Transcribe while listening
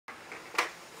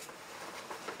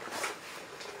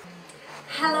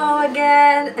Hello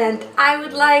again, and I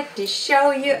would like to show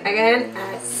you again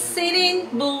a sitting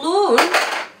balloon.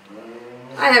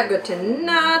 I have got a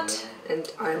nut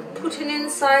and I'm putting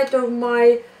inside of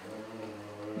my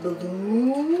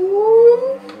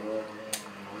balloon.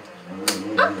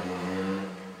 Up.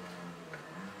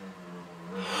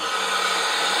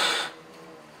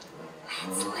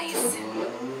 Let's listen.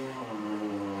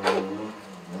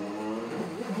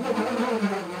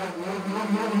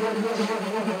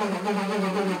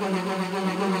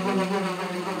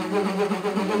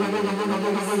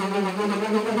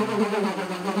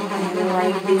 I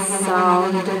like this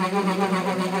sound.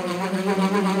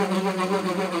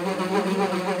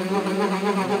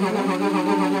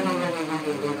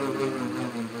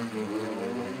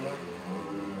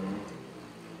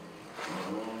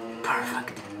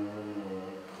 Perfect.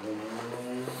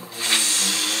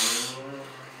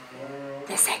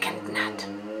 The second nut.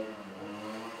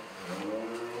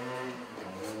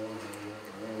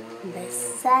 The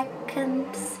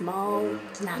second small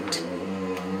nut.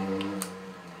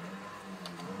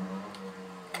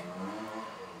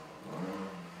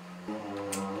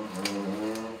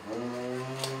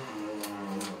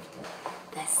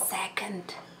 The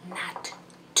second nut.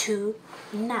 2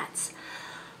 nuts.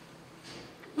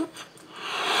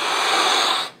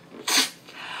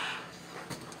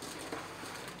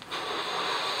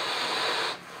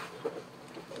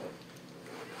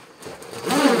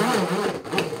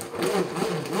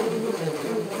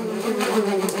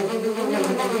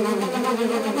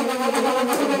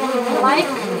 Like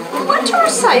a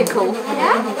motorcycle,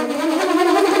 yeah?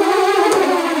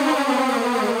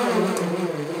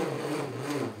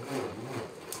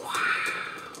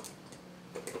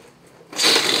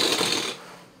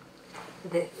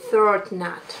 The third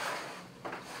nut.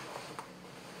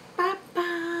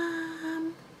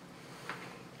 Ba-bam.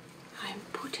 I'm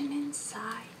putting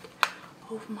inside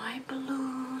of my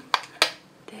balloon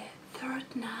the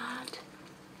third nut.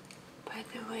 By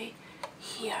the way,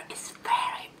 here is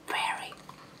very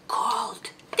cold.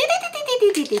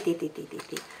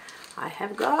 I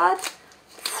have got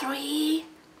 3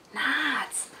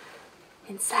 nuts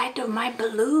inside of my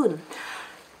balloon.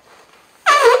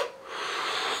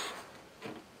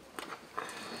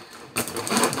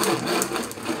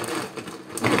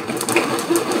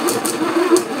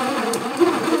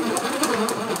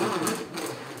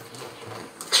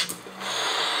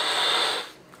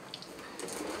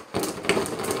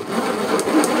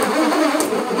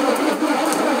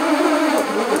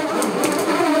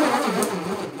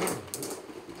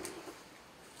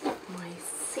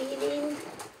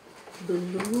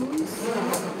 Balloons.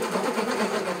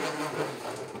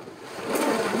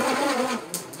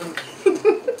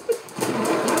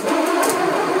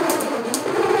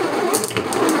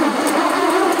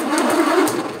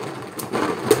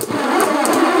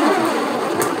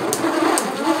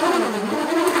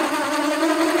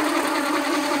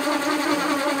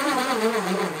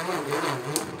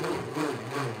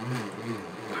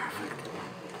 Perfect.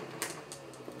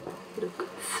 Look,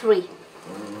 3.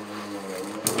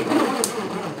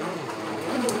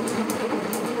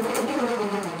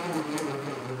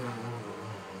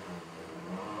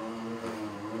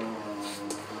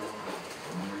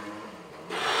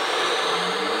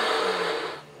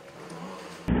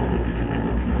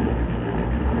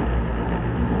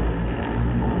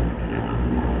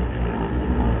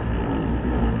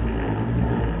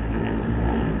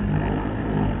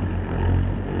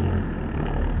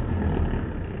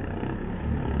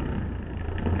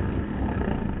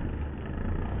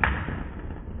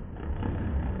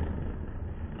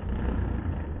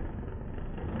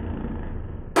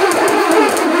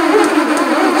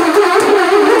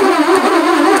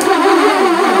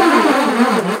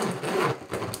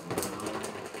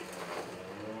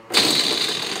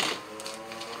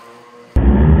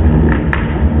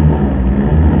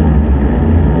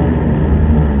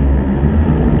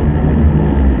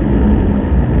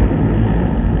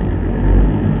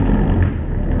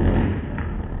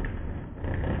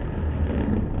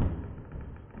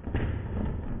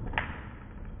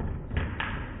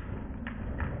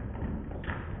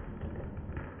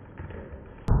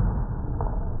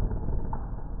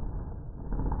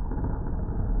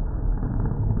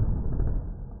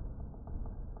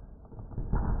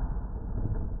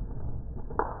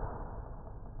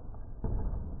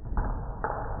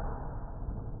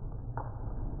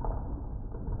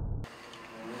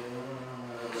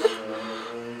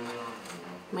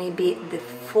 Maybe the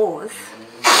 4th.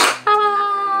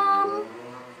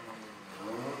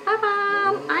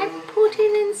 I'm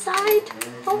putting inside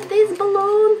of this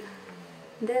balloon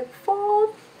the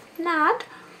 4th nut.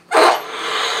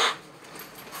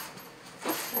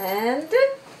 And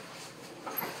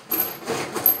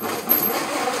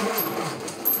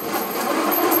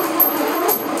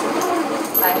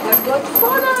I have got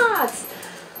 4 nuts.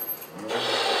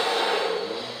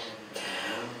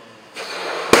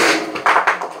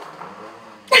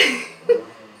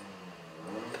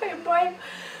 Bye bye,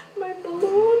 my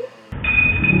balloon.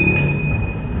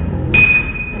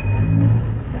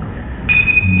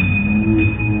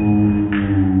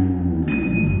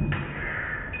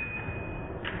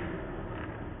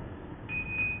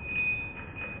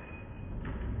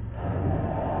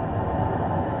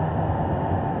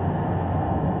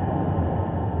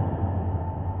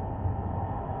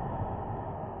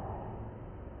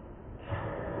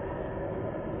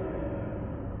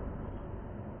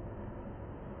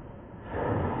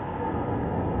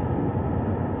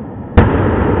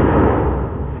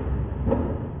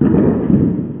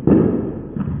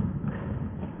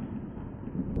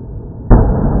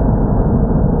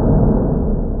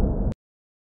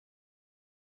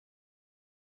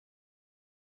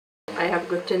 I have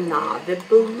got another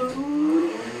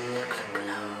balloon. Look.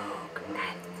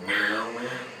 And now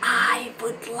I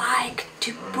would like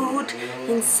to put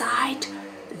inside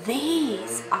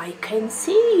this. I can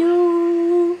see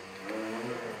you.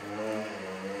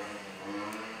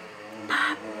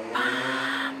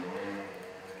 Ba-bam.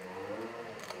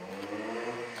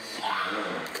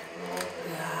 Yeah.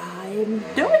 I'm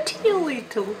dirty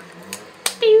little.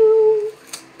 Pew.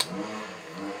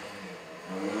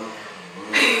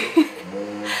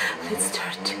 Let's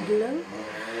start to blow.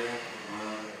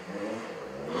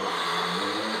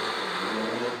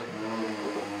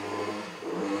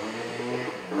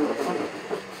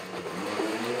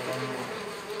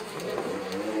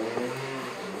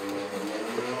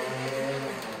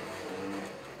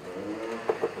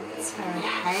 It's very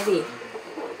heavy.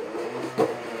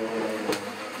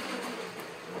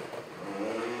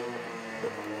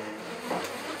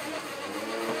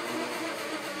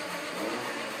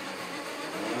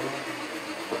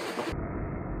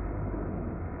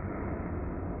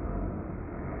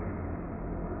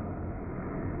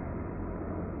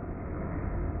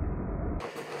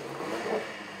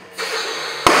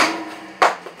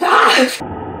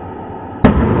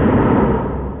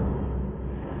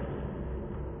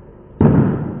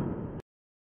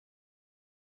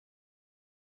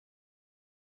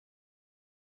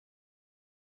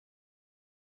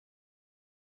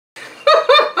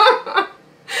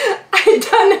 I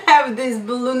don't have this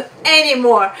balloon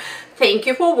anymore. Thank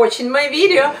you for watching my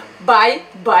video. Bye,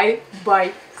 bye,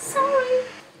 bye. Sorry.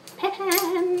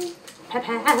 Pam,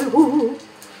 pam, ooh.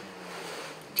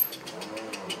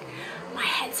 My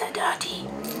hands are dirty.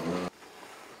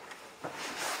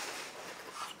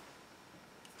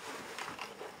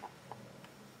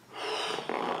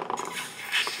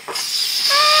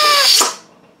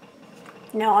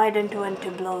 No, I don't want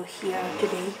to blow here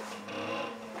today.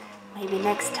 Maybe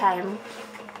next time.